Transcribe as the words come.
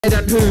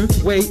Better than who?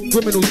 Wait,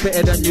 Griminal's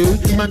better than you.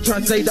 Man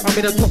try to say that I'm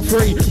in the top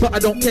 3, but I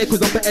don't care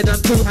cause I'm better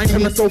than 2. I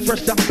ain't so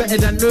fresh that I'm better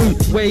than new.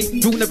 Wait,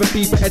 you'll never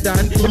be better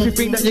than. If you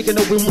think that you're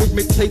gonna win with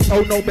mixtapes,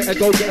 oh no, better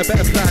go get a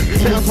better plan.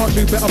 Then I can't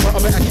do better, but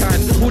I better can.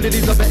 All of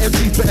these other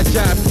MCs better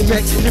jab. Check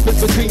the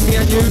difference between me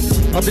and you.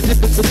 I'm the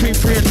difference between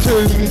 3 and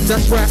 2.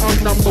 That's right, I'm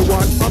number 1,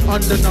 I'm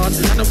under none,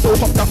 and I'm so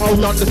hot that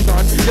I'll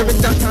understand. There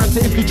is that time, so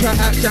if you try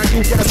act shag,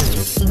 you'll get a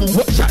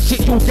watch that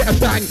shit, you'll get a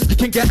bang. You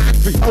can get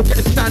angry, I'll get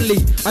a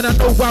Stanley. And I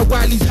know why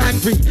Wiley's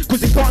angry,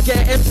 cause he can't get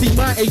an MC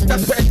my age,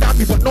 that's better than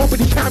me, but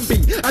nobody can be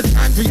as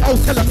angry. I'll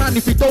tell a man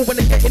if you don't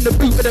wanna get in the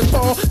boot of the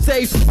car,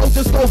 safe, I'll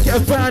just go get a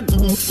van.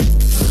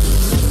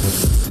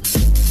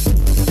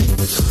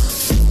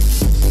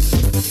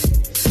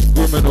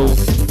 Griminal,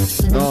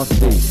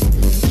 nasty.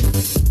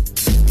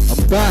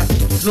 I'm back,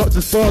 it's not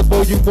just Stars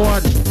Volume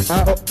 1,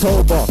 out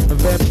October,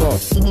 November.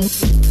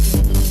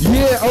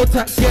 Yeah, I'll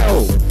tap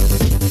Ghetto,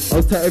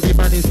 I'll tap every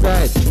man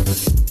inside.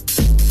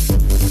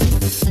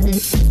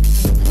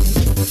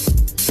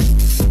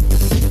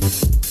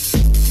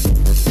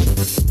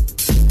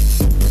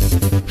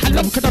 How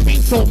long could I be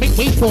for? Make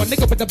way for a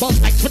nigga with the boss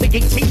like 20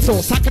 game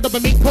chainsaw. Sacking up a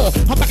meat pour.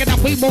 I'm backing out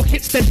way more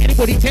hits than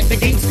anybody take the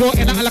game score.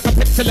 And I like a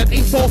pencil and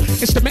A4.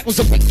 Instrumentals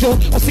of big jaw.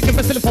 Or singing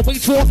wrestling for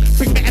wage war.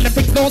 Bring the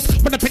elephant laws.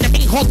 Run up in the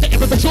main hall to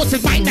every short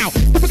and right now.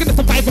 If we're gonna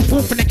survive and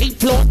fall from the 8th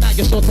floor, now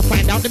you're sure to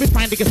find out. Let me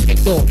find the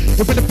escape door.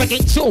 If we're the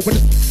ain't sure. When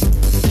it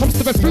comes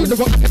to the through the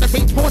rock, I can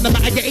reach more. No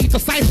matter your age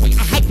or size, wait,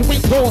 I have to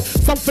wait more.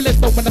 Some fellas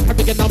don't wanna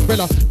carry an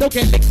umbrella. Don't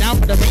get licked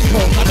down for the rain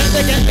call. I bet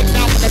they get licked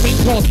down for the rain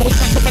call. Most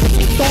fans are gonna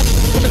keep on.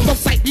 When the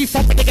side you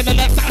from, they're gonna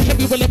learn that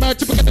heavy will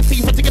emerge. We're gonna see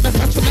what's gonna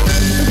touch for now.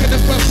 We're gonna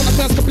first when I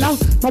first come out.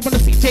 I wanna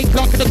see J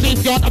Clark in the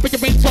graveyard. I'll be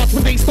your main charge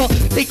when they start.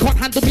 They can't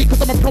handle me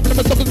cause I'm a problem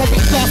as long as my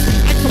weight class.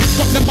 I'm from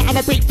Scotland but I'm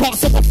a break part,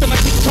 so often I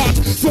take charge.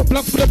 Drop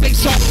blunts with a blade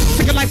sharp.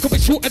 Sing a life could be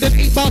shorter than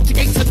 8 bars. She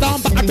ain't down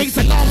but I raise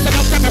alarms and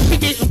I'll grab a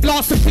frigate and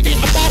blast and frigate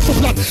a bar for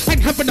blood. I'm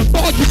having a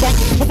bar you want.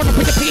 I wanna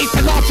put a PA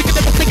to laugh. You can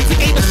never think she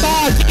ain't a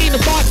star. She ain't a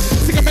bar.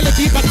 Sing a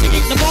melody but she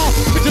ain't the bar.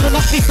 Original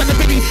up this and the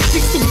mini.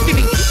 She's too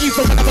skinny.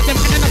 Even when I was them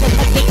and another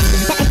puppet.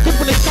 But I'm good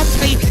when it's done to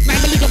me. Now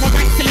I'm a league on my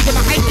right, silly on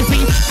the height to see.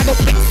 I don't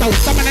think so.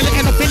 Someone a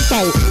little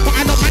info. But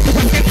I don't mind if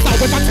I get so.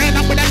 If I turn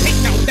up with a pick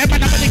now, then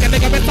I'm a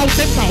nigga it's so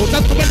simple.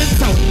 Just the winning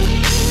so.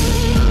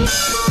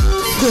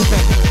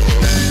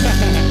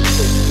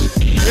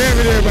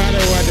 Everybody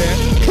want that.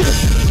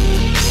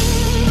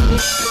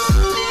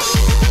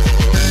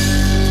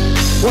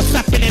 What's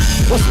happening?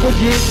 What's good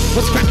you?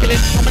 What's crackling?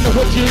 I'm in the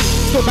hood you.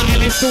 Still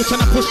battling, still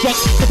trying to push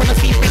rocks. Still wanna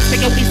see things, they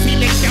only see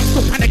links. Yeah, I'm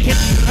still panicking.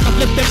 And I've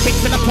lived them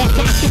things in the past,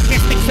 but I still get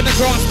sticks in the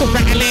grass. Still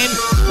rattling,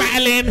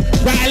 rattling,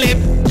 rattling.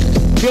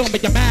 Feel me,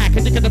 you're back.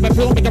 And you're gonna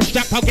feel me, I'm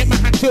strapped. I'll get my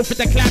hand filled with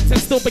the claps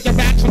and still be your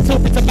back from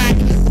top to back.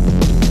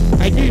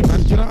 Hey, June,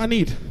 man, do you know what I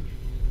need?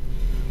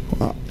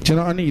 Do you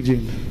know what I need,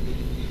 June?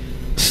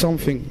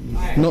 Something.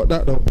 Not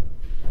that, though.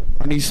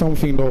 I need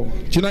something, though.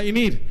 Do you know what you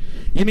need?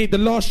 You need the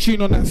last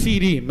tune on that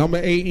CD, number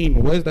 18.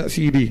 Where's that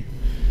CD?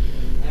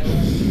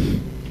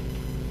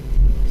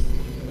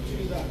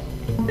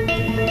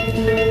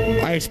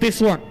 It's this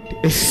one.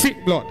 It's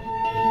sick, blood.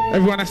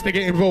 Everyone has to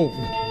get involved.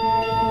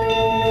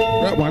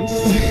 That one's.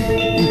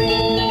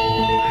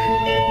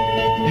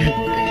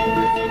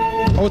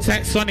 Old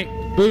tight Sonic.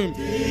 Boom.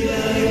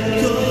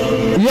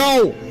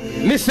 Yo,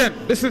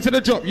 listen to the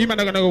drop. You man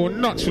are gonna go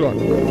nuts, blood.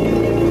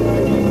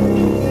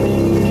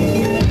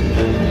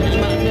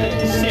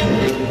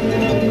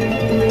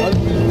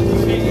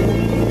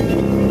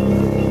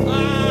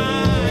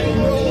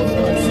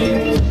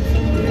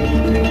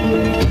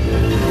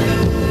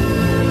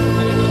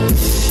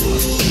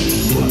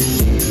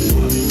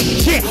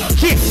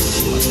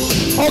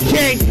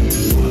 Okay,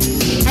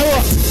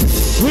 our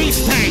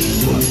freestyle.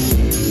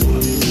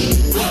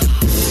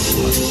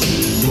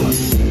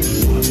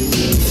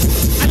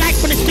 I like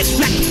when it's pitch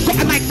black, got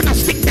a knife when I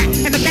stick that,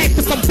 and a knife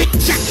for some big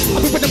chat.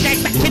 I'll be with the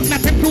guys that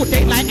kidnap and broad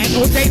daylight, and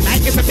all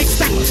daylight is a big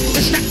stack.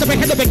 The snap to the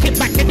head of a kid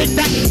back and dig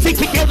that.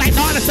 Thinking you like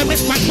nah, that's a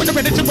mismatch. When the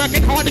religion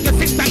working hard in your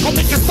six stack, I'll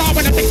make a star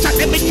when a big chat,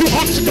 then make you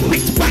hard to the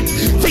bitch back.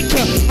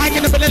 Thinker, I ain't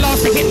gonna be the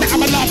last to hit that.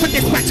 I'ma laugh at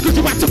this match, cause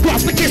you have to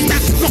grasp the kiss that.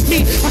 Not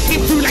me, I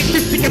came through like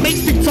this thing and make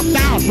things up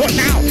down. What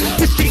now?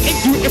 History ain't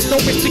you, if no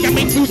mystery, I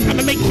make news.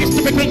 I'ma make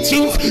history with great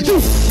tunes.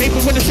 You, maybe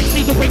when the 6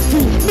 feet away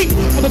through me,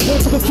 on the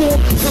course of a form.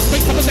 Just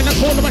wait, I was in a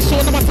corner, I saw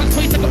them, I touch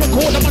weight, I go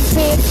record them on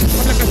form.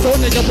 I'm like a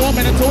zone in your warm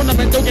and a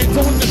tournament, don't get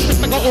zoned, just spit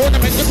like an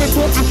ornament. You've been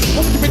brought, I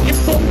hope you've been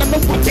informed, I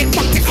know fuck it,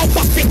 I'll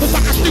bust it, was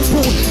like a string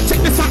pool.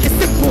 Check this out, it's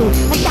simple,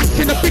 I'm back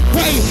in a big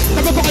way.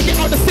 Never gotta get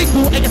out the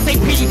single,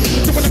 ASAP.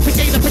 If you wanna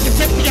create a freaking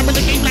symphony, I'm in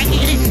the game like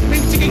EA.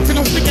 Maybe you ain't to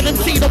no singing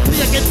MC, don't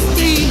play against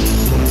me.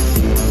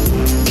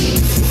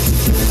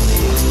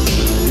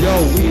 Yo,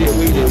 weed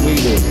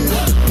it.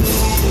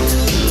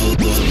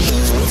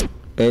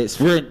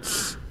 It's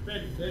Rinse.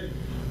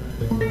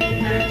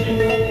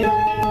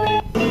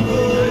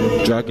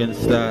 Dragon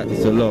Stat,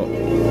 it's a lot.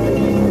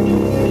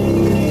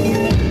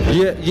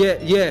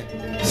 Yeah.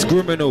 It's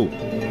Griminal.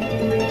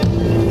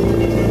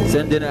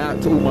 Sending it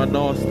out to all my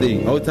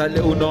nasty. Oh, that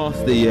little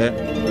nasty, yeah.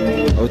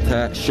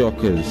 Ota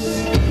shockers.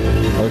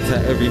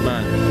 Ota every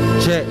man.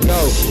 Check, yo.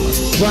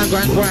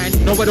 Grind.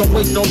 No, I don't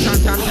waste no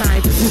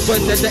time. This boy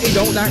said that he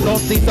don't like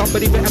nasty.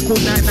 Somebody better call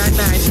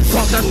 999.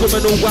 Can't that's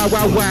Griminal,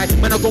 why?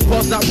 Man, I gon'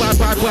 pass that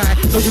why.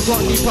 No, you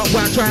can't keep up,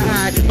 why try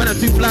high. Man, I'm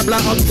too fly,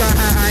 on sky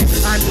high.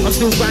 I'm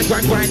still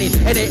grinding.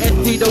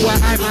 NAST, the why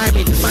I'm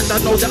in. Man, I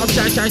know that I'm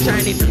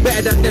shining.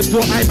 Better than them, so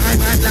I'm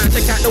like.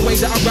 Check out the way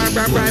that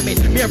I'm rhyming.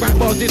 Me and rap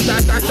balls this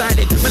side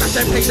styling. Man, I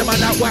champagne them, I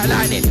like white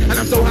lining. And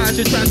I'm so high, I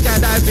should try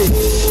skydiving.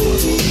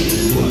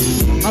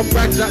 I'm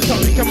bragged like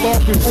something can mark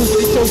with all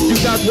these shows you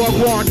guys walk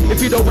on. If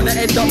you don't wanna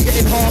end up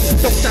getting harmed,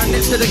 don't stand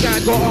next to the guy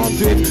I got armed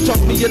with.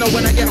 Trust me, you know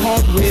when I get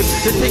harmed with.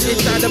 The thing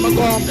inside of my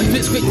arm,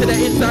 switch quick to the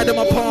inside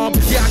of my palm.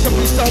 Yeah, I can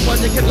be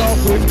someone you can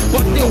laugh with,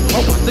 but still I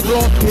want the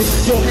glass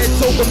with. Your head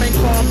sober, remain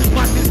calm.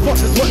 My six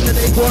spotters, what do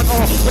they want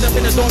off? When I'm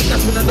in a dance,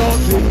 that's when I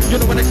dance with. You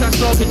know when I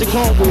clash off, you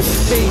can't with.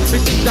 Me,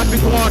 big things that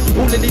been hard.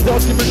 All in these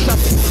arguments,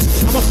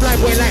 I'm a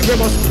flyboy like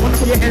Remos. Wanna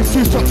put your hands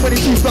 2 shot,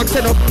 22 slugs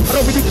set up. I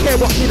don't really care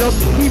what he does.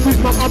 He moves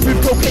my arm with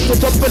cocaine for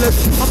job fillers.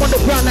 I'm on the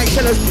ground like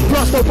sellers.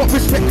 Blast no but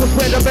respect cause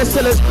we're the best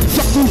sellers.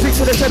 Chuck music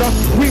to the cheddar.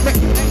 We make.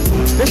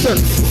 Listen,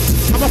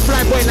 I'm a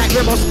flyboy like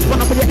Remos.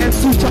 Wanna put your hands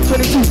 2 shot,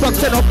 22 slugs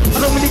set up. I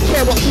don't really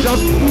care what he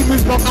does. He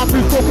moves my arm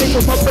with cocaine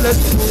for job fillers.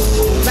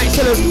 Like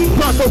sellers.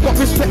 Blast no but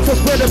respect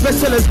cause we're the best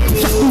sellers.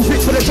 Chuck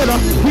music to the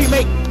cheddar. We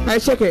make. Hey,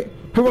 check it.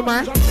 Who am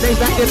I? Name's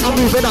back then, I'm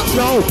moving up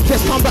slow.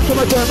 Just come back to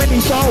my Germany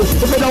show.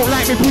 If you don't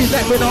like me, please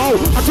let me know.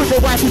 I took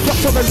your wife, you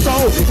dropped some and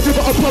soul. If you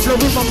got a problem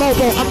with my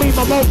mobile, I mean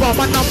my mobile,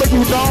 my number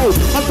you know.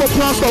 I'm from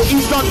Glasgow,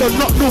 East London,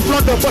 not North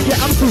London, but yeah,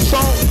 I'm too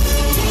strong.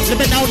 Let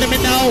me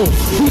know.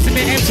 Who's in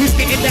the M, who's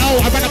getting low?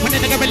 I run up on the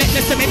nigga, but let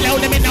me know.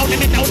 Let me know. Who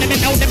in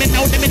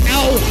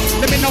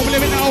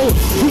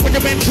the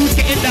M, who's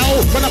getting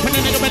low? Run up on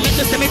the nigga, but let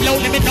me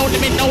know.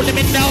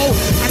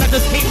 And I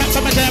just came back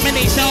from a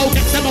Germany show.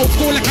 Get some old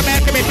school like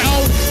American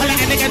before. I let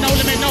a nigga know.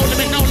 Let me know.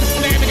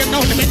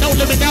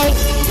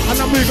 And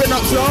I'm moving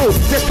up slow.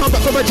 Just come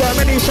back from a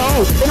Germany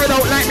show. If you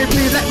don't like me,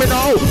 please let me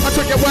know. I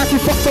took your wife,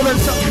 you fucked her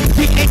and so.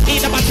 D-A-E,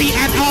 number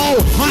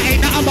T-N-O. I ain't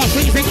nothing but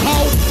freezing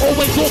cold.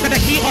 Always walking the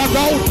heat on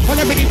road. All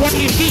I really want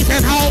is peace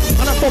and hope.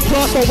 And I'm from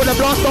Glasgow with a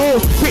blast hole.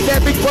 Quick there,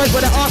 big boys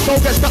with an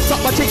arsehole. Get stuck up,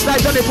 my chicks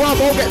like Johnny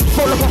Bravo. Get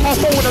full of a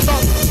half-hole with a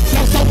dog.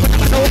 No soap, but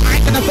I know I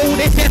ain't gonna fool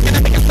this. Yes,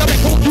 gonna make a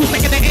stomach cool. You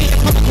thinking they ain't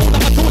coming cool.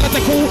 I'm a tool as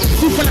a cool.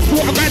 You full of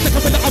quarter grand, like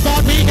a bit of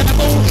RV and a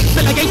bull.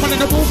 Still I gave one of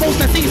the rules.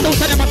 Most I see, so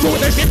telling my crew.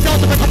 There's shit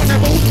girls that become on the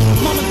roof.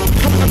 Mama,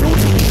 come on the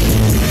roof.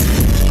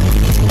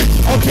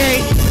 Okay,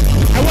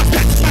 and what's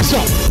that smash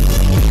up?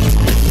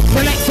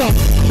 Selector.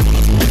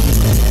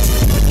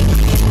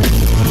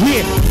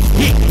 Yeah.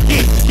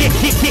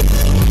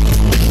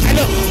 Hey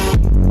look.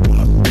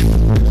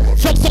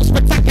 So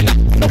spectacular,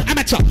 no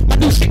amateur. My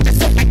new shit just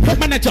so like pro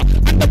manager.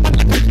 I'm the one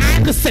like an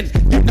Anderson.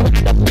 You know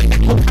I don't play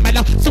that whole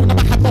camera. Soon I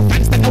have more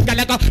fans than no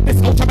Gallagher.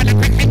 This old trouble like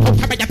crack and old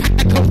camera. You pack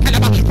the cold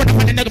caliber. Run up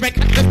on the nigga,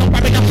 there's no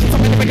barrier.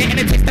 Something with it and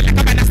it tastes like a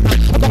banister.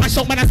 I got my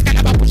show man, I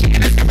scalaba. Push it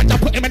in a scavenger.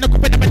 Put him in a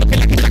group and I'm looking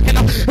like he's jacking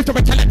up. If you're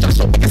a challenger,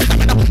 show me a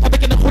stamina. I'll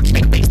begin to hood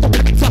make bass, no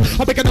connector.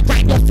 I'll begin to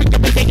grind your finger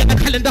with day in the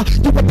calendar.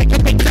 You will make a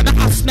big and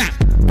I'll snap.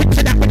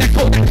 Picture that with a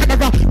cold and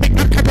camera. Make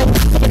my peril.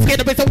 So it's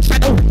scared of his own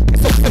shadow.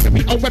 It's so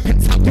slippery, old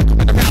weapons out. You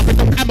coming around with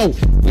no ammo.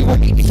 We will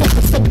meet each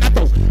other so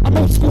narrow. I'm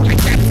old school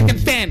like dancing and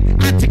fan.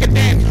 Antic and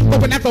Dan.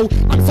 Bow and arrow.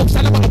 I'm so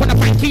shallow, I wanna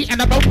find key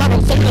and a road marrow.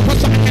 So the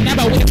push up like an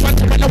arrow. In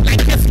front of a low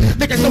like this.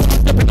 Niggas know I'm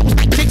flipping those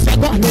like chicks. I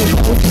got no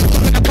soul.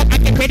 When I come, I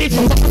get ready.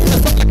 So I'm gonna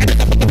suck like a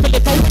nigga with a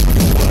bullet phone.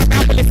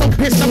 Around with it so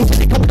pissed. I'm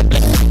really cold to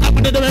bliss. I'm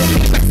under the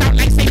things that sound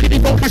like say Billy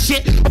wrote my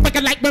shit. I'm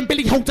fucking like when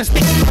Billy holds a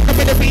stick. I'm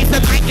ready to raise the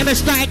light and a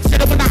strike.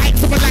 Sit up on the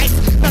heights of a light.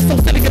 That's so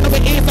silly in the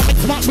way it is. I make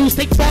smart moves.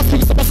 Take far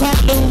too so I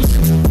can't lose.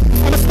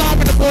 I'm a star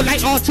in the ball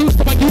like R2,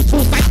 so I use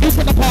tools like you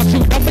for the part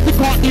two. Done with you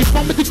can't use,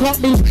 fun with you can't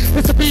move.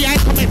 This will be I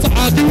come into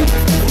argue.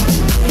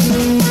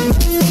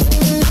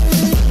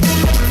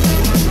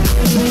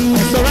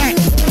 It's alright.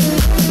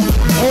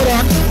 Hold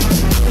on.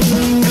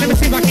 And let me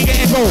see if I can get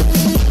it going.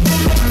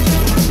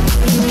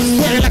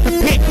 Sweating like a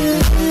pig.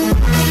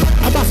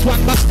 I bust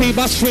 1, bust 2,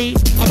 bust 3.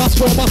 I bust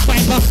 4, bust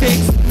 5, bust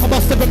 6. I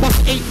bust 7,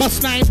 bust 8,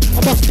 bust 9.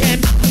 I bust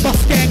 10,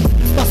 bust 10.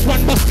 Bust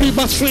 1, bust 2,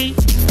 bust 3.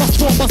 Bust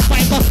 4, bust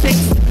 5, bust 6.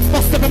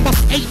 Bust 7,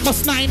 bust 8,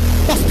 bust 9.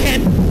 Bust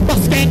 10,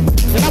 bust 10.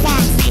 When I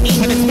want to see me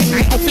when it's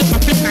midnight, I'll flip my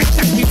flip night,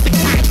 shut you 6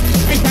 times.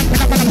 Ain't done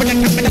when I run up with a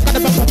cap and I got a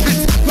bubble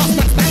pants. Lost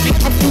man standing,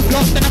 I'm too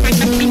lost and I might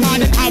not be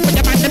hard and hard. When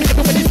you man them,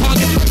 everybody's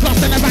target.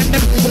 Lost and I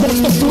random. I won't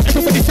stop till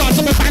everybody's charged,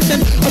 I'm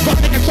abandoned. I got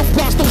niggas from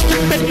grass, don't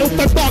strap belly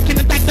open, barking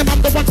and thank them.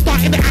 I'm the one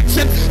starting the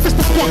action. Just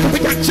a spark of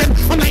reaction.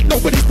 I'm like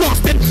nobody's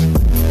blasting.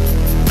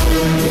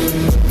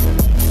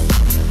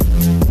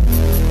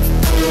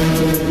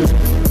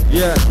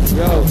 Yeah,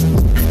 yo.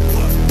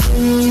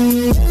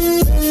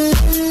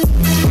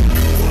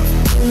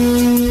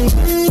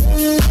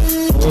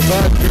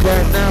 We're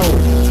back.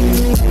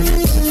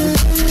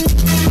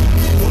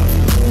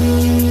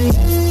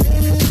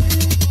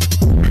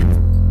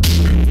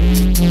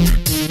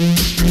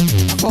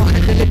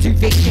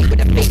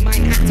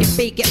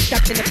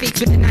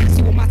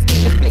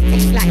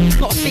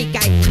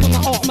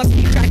 my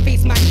sleep, try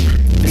face my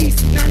please.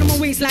 None of my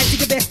waistline to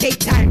the best take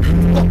time.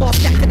 Got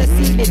boss back to the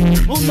ceiling.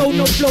 Oh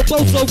no flow,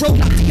 bozo,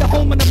 roll up to your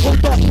home and a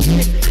cold dark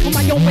evening. On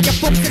my own, where your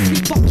folks and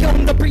sleep up, you're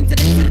on the brain to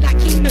the scene like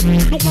Keenan.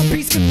 Not my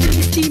priest can bring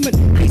this demon.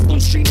 Please don't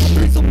stream or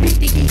please don't beat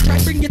the E. Try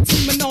bring your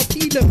team and I'll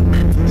peel them.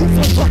 Who's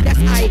on top, that's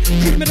I.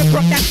 Cream of the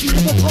crop, that's you,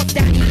 never pop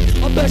that E.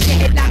 I'll burst your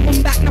head like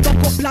one back, now I've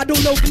got blood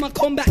all over my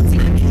combat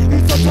team.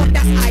 Who's on top,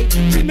 that's I.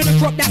 Cream of the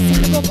crop, that's you,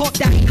 never pop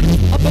that E.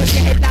 I'll burst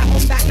your head like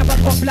one back, now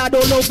I've got blood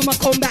all over my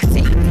combat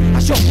team. I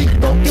shot big,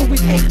 don't deal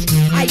with H.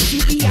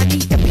 I-T-E, I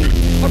need the beat.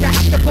 Or I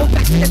have to go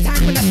back to the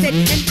time when I said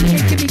NPA,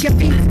 give me your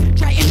beats.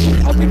 Try and beat,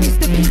 I'll release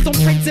the beats on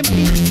friends and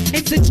beats.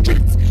 Ends and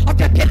streets, I've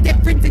got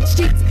dead friends in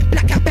streets.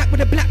 Black out back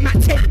with a black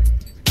mat 10.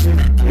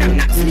 Now I'm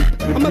not sleep,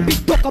 I'm a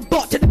big dog, I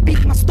bark to the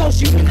beat. My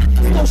style's unique,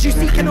 style's you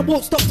seek, and I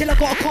won't stop till I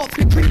got a cart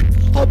for the creep.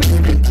 Hold with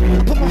speech,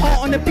 I put my heart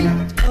on the beat.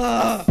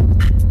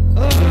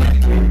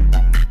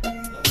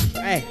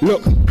 Hey,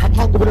 look, I'm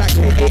hungry like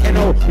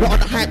K-A-N-O. Not on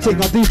the hype thing,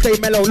 I do stay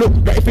mellow.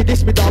 Look, but if you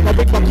diss me dog, I'll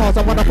bring my cars.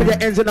 I wanna put your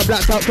ends in the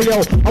blacks out for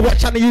yo. I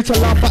watch channel you to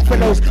laugh at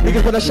fellows.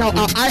 Niggas wanna shout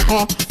out,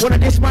 wanna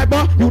diss my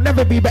bar? You'll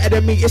never be better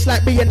than me. It's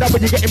like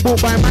BMW getting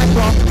bought by my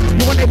car.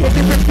 You wanna hear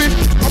different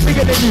things? I'm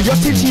bigger than you, you're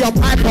tingy, I'm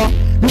hyper.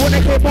 You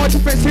wanna hear more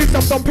differences?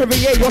 I'm Don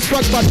Perrier, you're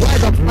Swag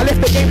Budweiser. I left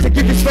the game to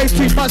give you space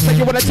 2 months, like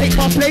you wanna take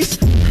my place?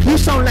 You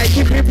sound like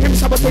him,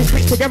 sabotage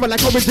mixed together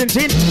like Origin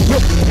Gin.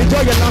 Look,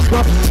 enjoy your last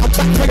bro. I'm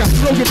back for ya,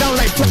 slow you down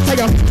like Flat Tire.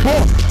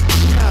 More,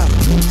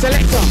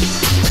 selector.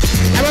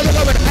 I wanna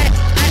go with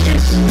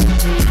I-ish.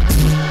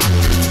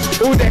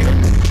 All day.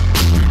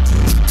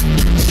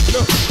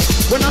 Look.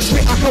 When I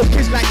spit, I help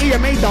kids like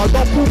EMA, dog.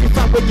 Don't call me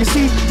fam when you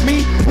see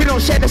me. We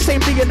don't share the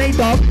same DNA,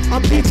 dog.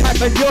 I'm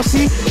D-type and you're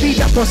C. D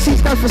that for C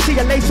stands for see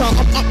you later.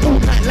 I'm up all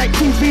night like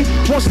TV.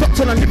 Won't stop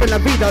till I'm living la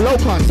vida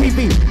loca.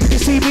 TV, did you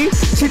see me?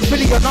 Since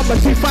Billy, your number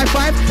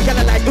 255.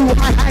 Yellow like ooh,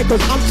 hi,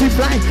 cause I'm too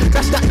fly.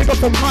 That's that nigga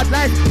from Hard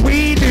Life.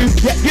 We do,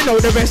 yeah, you know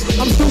the rest.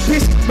 I'm still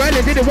pissed.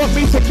 Merlin didn't want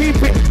me to keep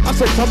it. I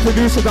said some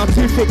producers are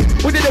too thick.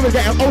 We did it, we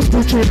get an old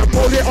school tune and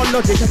roll it on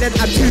Logic and then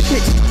add 2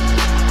 kicks.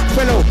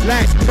 Fellow,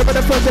 lights, never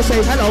the first to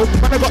say hello.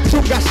 Man, I got 2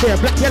 gas there,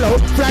 black, yellow.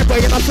 Fly boy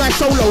and I fly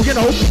solo, you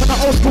know. I'm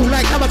an old school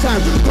like hammer time.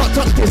 Can't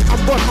touch this,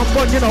 I'm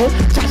gone, you know.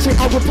 Chat shit,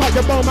 I will part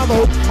your bone,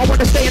 mammo. I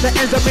wanna stay in the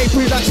ends and make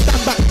me like stand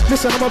back.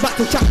 Listen, I'm about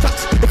to chat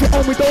facts. If you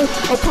owe me though,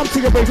 I'll come to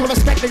your way. Have a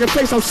skank in your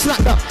face, I'll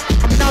slap that.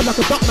 I'm now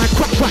like a duck man,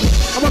 crack.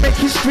 I'ma make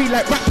history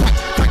like rat pack.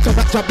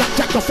 Fracture, black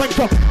jack, the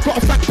Franker. Got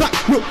a fat back,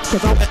 look,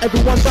 cause I'm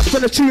everyone that's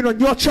gonna tune on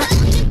your track.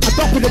 I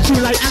dump with a tune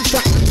like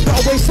Anthrax.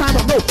 Gotta waste time,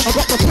 I know, I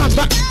got my plan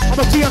back. I'm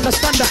a G,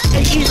 understand that.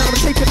 18, I'm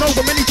taking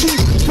over many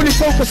teams. Fully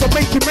focused on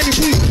making many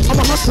peas. I'm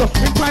a hustler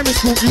in primary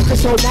school. You can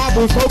sell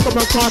marbles,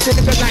 Pokemon cards,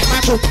 niggas like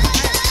Michael.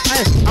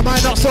 Hey, I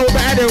might not so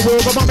better than Will,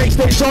 but my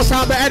mixtape sure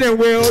sound better than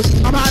Will's.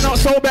 I might not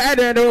so better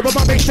than Will, but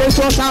my mixtape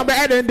sure sound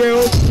better than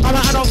Dill's. I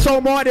might not so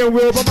more than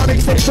Will, but my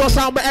mixtape sure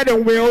sound better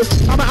than Will's.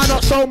 I might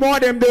not so more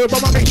than Bill,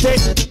 but my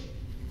mixtape.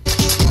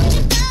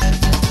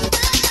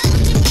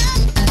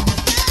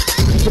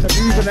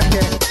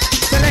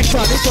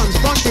 Selector, this one's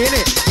funky,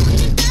 innit?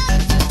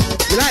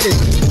 You like this?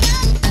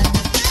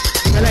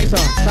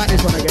 Selector, like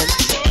this one again.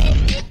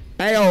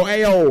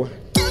 Ayo.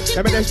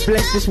 Let me just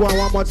bless this one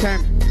more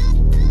time.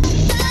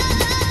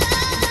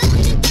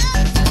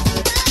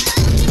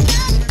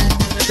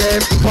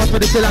 Pass for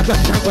the chill like a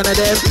shank one of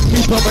them.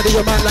 Keep on running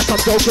your mind like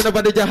I'm joking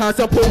about your house.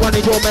 I'll put one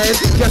in your man.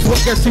 Guess what?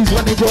 Guess who's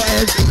one in your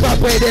ends?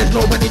 Bad way, there's no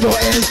one in your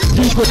ends.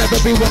 You could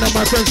never be one of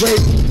my friends, wait.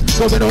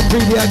 Going on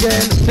freebie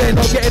again. They're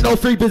not getting no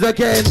freebies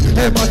again.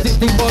 Hey, my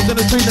 16 bars on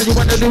the street and you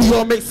wanna do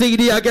your mix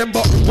CD again.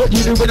 But what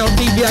you doing on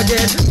TV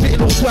again?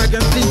 Sitting all swag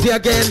and sleazy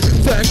again.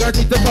 Certain guys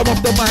need to come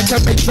off the mic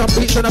and make some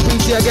beats on a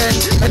PC again.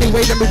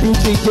 Anyway, let me do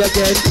cheeky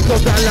again. So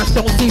that lash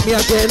don't see me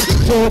again.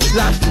 So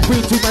lash, bring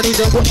too many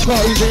then watch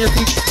cartoons and you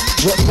see.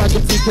 What's my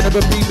MC can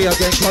never be me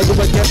again. Cause you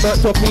will get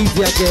murked off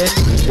easy again.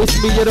 It's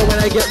me, you know when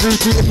I get rude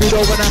to if you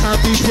don't wanna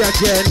have BP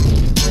again.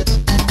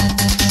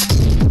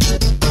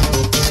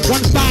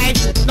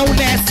 1-5, no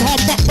less.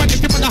 Hard rock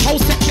running, give me the whole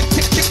set.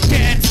 Tick.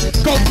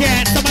 Go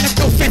get some of the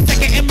go fest, I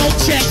get more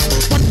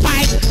checks.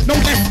 1-5, no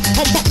less.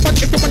 Hard rock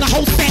running, give me the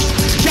whole set.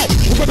 Yo,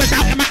 whoever's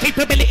out in my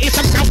capabilities,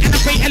 I'm out and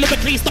I'm great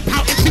eloquently. Stop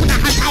out and see when I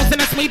have house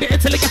and I made it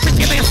until I get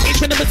pretty like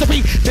escape in the misery.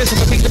 There's a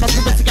thing in my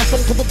privacy, I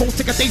phone to a phone,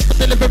 take a days for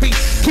delivery.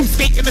 Keep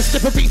skating the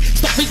slippery,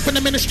 stop waiting for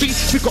the ministry.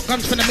 We got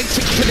guns for the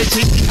Matrix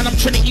trilogy, and I'm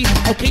Trinity.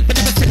 Okay, for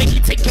the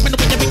vicinity, take him in the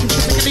way you make him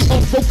physically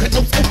more broken,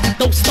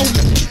 no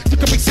stolen. You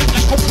can be sick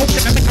like Hulk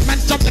Hogan, I make a man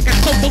jump like a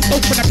solo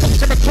dope when I approach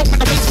him a chrome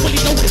and I waist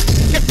fully loaded.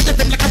 Get rid of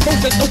him like a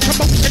rolling, no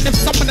commotion. If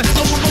someone has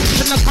no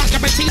emotion, I can't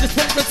guarantee this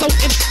won't result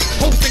in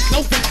hosing,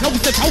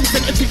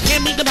 closing. If you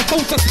hear me, then the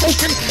phones are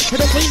spoken. We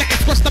don't mean that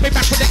it's crushed, I'll be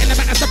back with the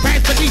element as a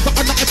surprise. Believe it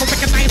or not, if I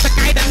recognize a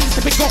guy that needs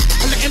to be got.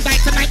 I'm letting die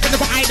tonight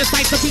whenever I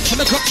decide to reach for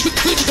the clock. Speak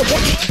clearly to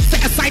watch.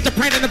 Set aside the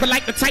pride, I never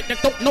like the type that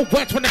don't know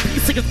words when the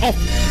piece is off.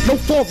 No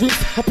 4 roots,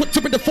 I put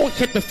 2 in the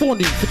forehead before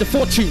noon for the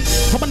fortune.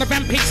 I'm on a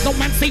rampage, no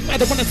man safe, I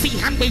don't wanna see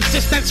hand waves,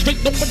 just stand straight,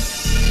 no one.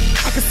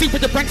 I can see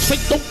with the blank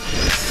straight, don't.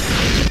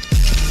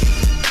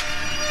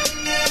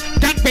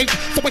 Gang bake.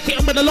 So I hit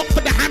him with a lot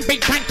for the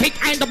hand-baked pancake.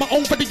 I ain't on my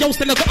own video,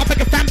 still I got a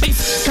bigger fan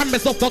base.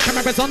 Cameras off, got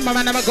cameras on, my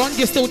man never gone.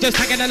 You're still just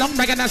tagging along,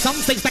 ragging a song.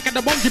 Six packing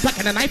the bomb, you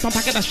packing a knife, I'm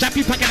packing a strap,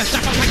 you packing a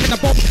strap, I'm packing a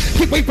bomb.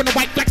 Keep waving the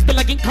white flag, still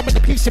I ain't coming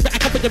to piece. If I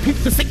come with the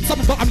peeps to sing, some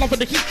of I'm loving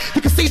the heat.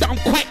 You can see that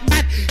I'm quite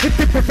mad. If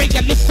it parade,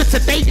 I live for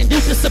today, and you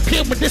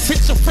disappear when this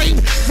hits your frame.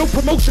 No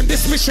promotion,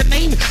 this mission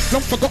name.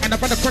 Long forgotten, I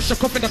run across your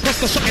coffin, across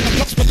the shot, and the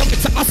blocks belonging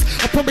to us.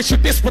 I promise you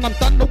this, when I'm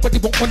done, nobody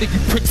won't one of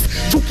you pricks.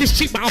 Talk is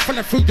cheap, but I'll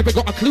follow through. You ain't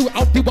got a clue,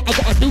 I'll do what I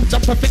gotta do.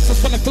 Jump and fix and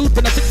swallow food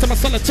when I fix in my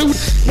solitude.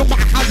 No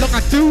matter how long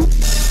I do,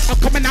 I'm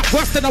coming out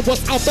worse than I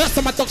was. I'll burst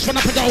on my dogs run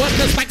up and go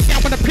worthless. Like see, I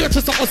wanna appear to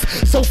us.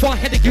 So far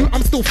ahead of you,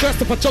 I'm still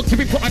first of a joke. You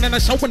been putting in a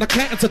show when the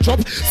curtains a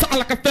drop. Something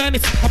like a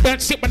furnace, I burn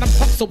shit when I'm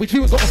hot. So if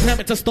you ain't got a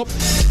permit to stop,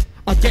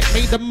 I'll get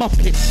made a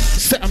muppet.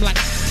 Sit, I'm like,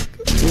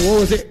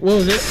 what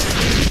was it?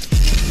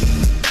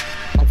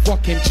 I'm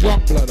fucking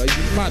drunk, blood. Are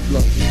you mad,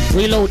 blood?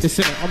 Reload this,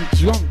 innit? I'm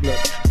drunk, blood.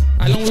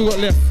 How long we got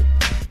left?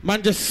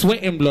 Man just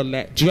sweating, blood,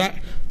 like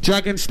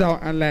dragon style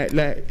and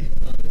like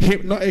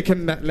hypnotic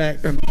and that,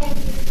 like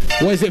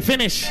what is it?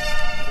 Finish?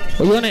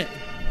 Are you on it?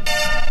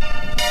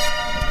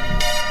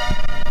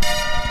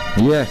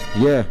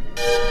 Yeah.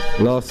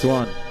 Last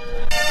one.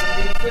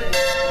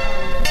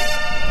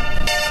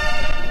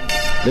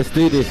 Let's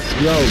do this.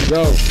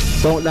 Yo.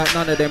 Don't like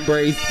none of them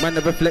brays. Man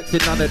never flex in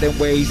none of them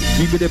ways.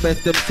 You be the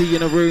best MC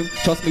in a room.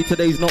 Trust me,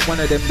 today's not one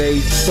of them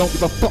days. Don't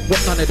give a fuck what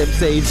none of them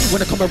says.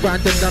 When I come around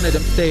them, none of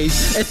them stays.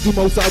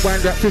 Eskimos I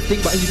wind rap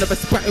 15, but he never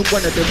spat in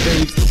one of them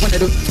waves.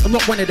 I'm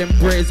not one of them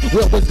brays. We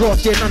always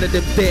lost, yeah, none of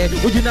them there.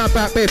 What you know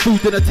about bare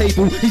food on the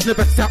table? He's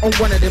never sat on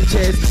one of them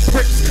chairs.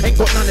 Pricks ain't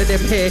got none of them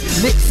hair.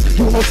 Licks,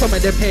 you hold some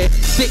of them hair.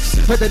 Sticks,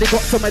 whether they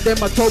got some of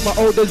them, I told my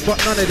elders, but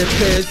none of them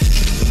cares.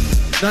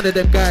 None of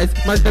them guys,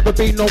 man's never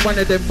been no one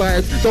of them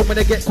vibes. Don't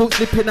wanna get caught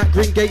slipping at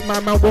Green Gate,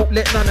 my man won't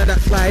let none of that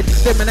slide.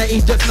 Them and I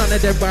ain't just none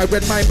of them vibe.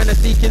 Red my men are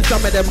seeking,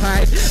 some of them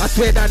hide. I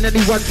swear that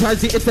anyone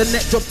tries it, it's a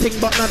net job thing,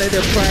 but none of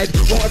them tried.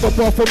 Won't ever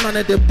bar from none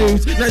of them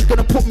dudes. Now he's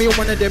gonna put me on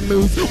one of them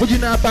moves. What you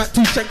know about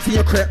two shanks in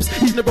your crepes?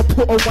 He's never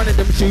put on one of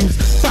them shoes.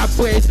 Bad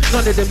boys,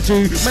 none of them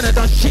do. Man, I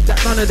done shit that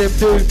none of them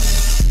do.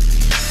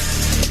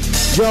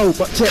 Yo,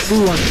 but check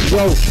me one.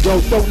 Yo,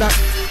 don't like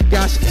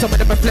gosh, some of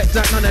them reflect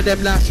like none of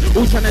them lash.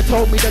 All trying to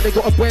tell me that they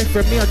got a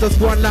boyfriend. Me, I just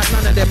want like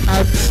none of them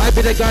have. I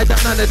be the guy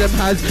that none of them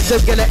has.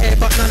 Just get an air,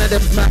 but none of them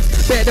smack.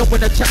 Better than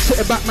when I chat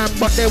shit about man,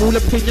 but they're all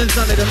opinions,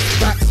 none of them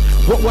facts.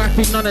 What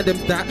wifey, none of them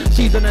that.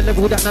 She's on a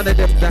level that none of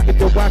them that. If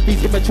your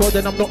wifey's immature,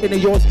 then I'm not in a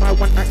yours. My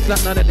one acts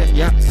like none of them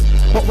yaps.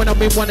 But when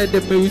I'm in one of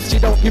them moods, she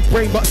don't give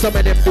brain, but some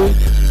of them do.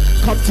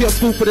 Come to your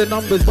school for the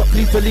numbers, but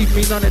please believe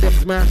me, none of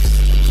them's maths.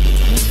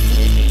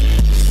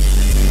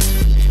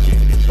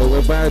 But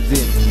we're vibes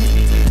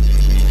in.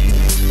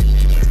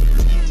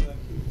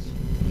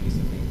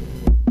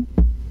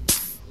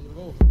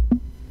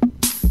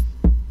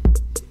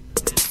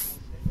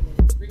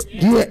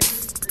 Yeah.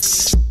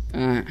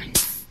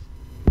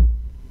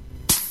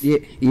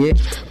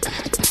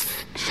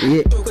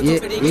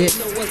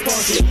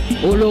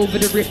 All over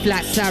the riff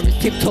like Cyrus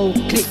tiptoe.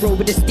 Click roll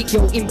with a stick,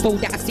 yo, info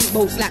that I see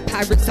most like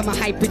pirates. I'm a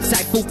hybrid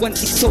cycle,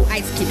 1-6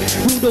 ice kid.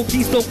 Rudo,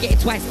 please don't get it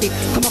twisted.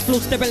 Come on, flow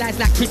sterilized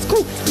like Chris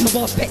Cool. I'm a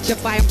boss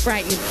petrify, I'm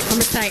frightening. I'm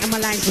retired, my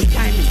lines with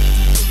timing.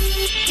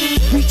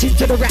 Reaching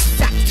to the rap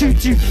sack,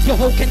 tutu. Your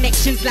whole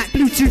connection's like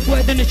Bluetooth.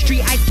 Word on the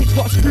street, ice kids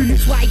got a screw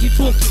loose. Why are you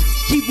talking?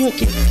 Keep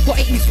walking, got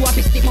it, you swab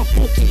it, stick my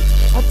fork in.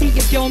 I'll be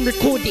your girl and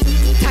record it.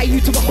 Tie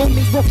you to a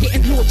homemade rocket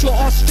and launch your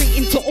ass straight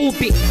into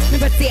orbit.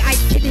 Never say I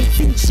didn't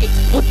sing shit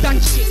or done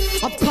shit.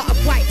 I've cut a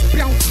white,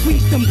 brown,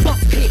 squeezed and butt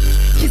clip.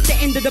 Kiss the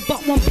end of the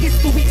butt, one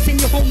pistol hits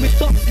and you're home with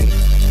butt slip.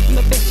 I'm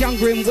the best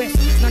younger in West,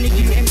 none of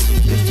you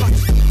MCs can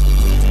touch me.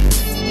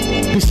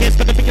 This year's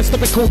gonna be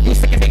historical. You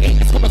second it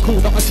ain't, it's gonna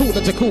cool. Not a tool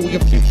that's a cool.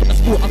 You're few from the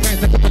school. I'm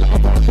guys that develop a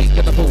bar. Hate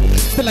in the pool.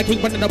 Still I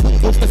keep running the pool.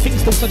 Those the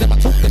things, those are them. I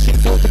talk the shit.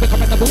 So to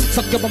become in the pool.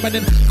 Suck your woman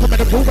in. Come in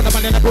the pool. When I'm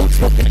in the road.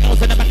 Smoking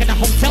L's in the back in the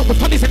hotel. With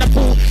Tony's in the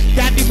pool.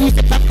 Dandy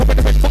music. Time come with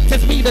the rich. Fuck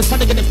test me. There's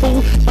money in the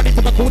pool. Money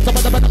to my cool. Some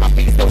of them on my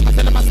face. Still my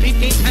in my sleep.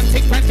 Game time.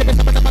 Take granted with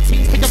some of them my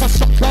teams. Think of a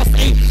shot class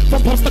A. From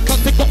poster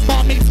clubs. They got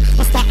farmings.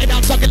 I started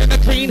out juggling the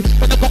green.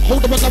 When I got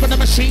hold of a low in the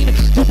machine.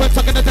 You weren't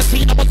talking as a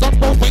teen. I was on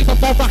road way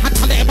before I had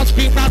to let my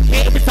screen round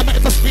here. Every time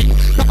it's a screen.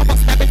 Now I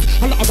must have it.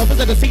 A lot of others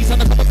in the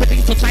season. A couple of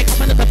things to try.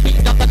 I'm in the beat.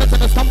 I'm better to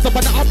the stumps. I'm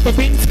running up the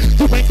wings.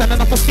 You ain't done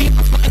enough of steam.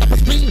 I'm starting up a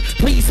screen.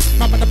 Please.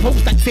 I'm on the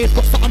post like says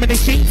got something in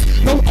his jeans.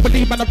 No, I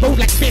believe on the road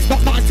like says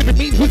not nothing to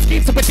me. Who's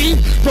game to redeem?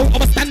 Bro, I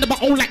was standing my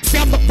own like say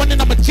I'm not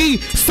running. I'm a G.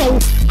 So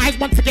I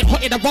want to get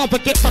hot in. I'd rather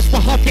get fresh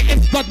for half. Getting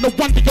blood. No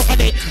wonder you're on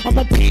it. I'm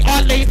on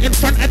PR lane in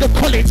front of the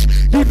college.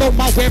 You know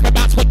my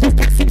whereabouts. What you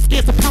can't seem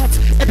scared to pounce.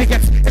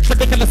 Evidence. It's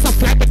ridiculous. I'm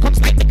flying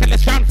becomes like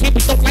Nicholas round here.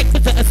 We don't like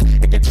visitors.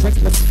 It gets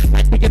restless.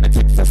 Like we in the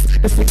Texas,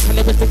 the same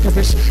color is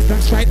licorice.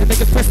 That's right, the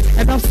niggas pressed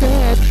and I'm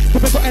sad.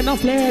 People got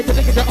enough lead, the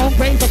niggas